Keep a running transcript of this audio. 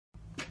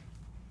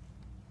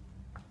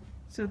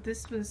So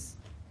this was,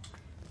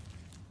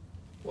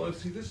 Well,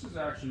 see, this is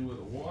actually where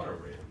the water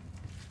ran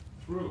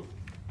through.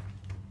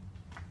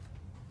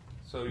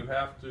 So you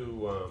have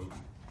to,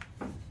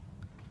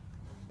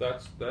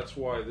 that's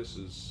why this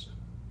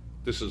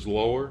is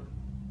lower,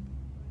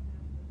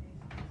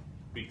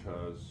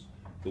 because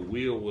the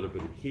wheel would have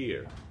been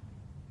here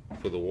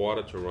for the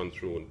water to run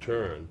through and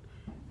turn,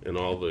 and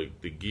all the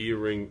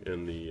gearing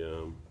and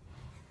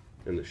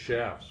the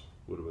shafts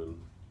would have been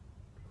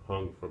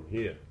hung from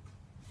here.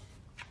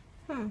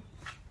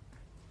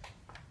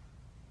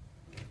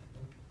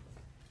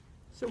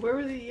 so where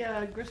were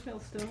the grist mill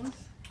stones?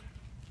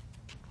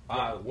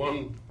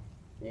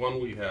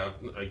 One we have,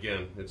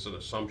 again, it's an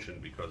assumption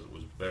because it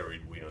was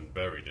buried, we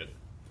unburied it,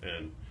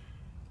 and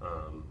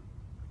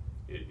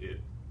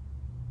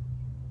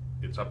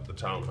it's up to the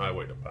town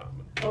highway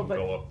department. You Oh, can but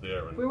go up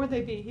there and, where would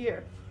they be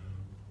here?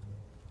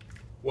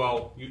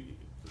 well,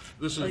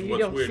 this Oh, is you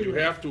what's don't weird. see You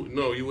them. have to,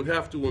 no, you would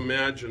have to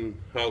imagine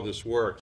how this works.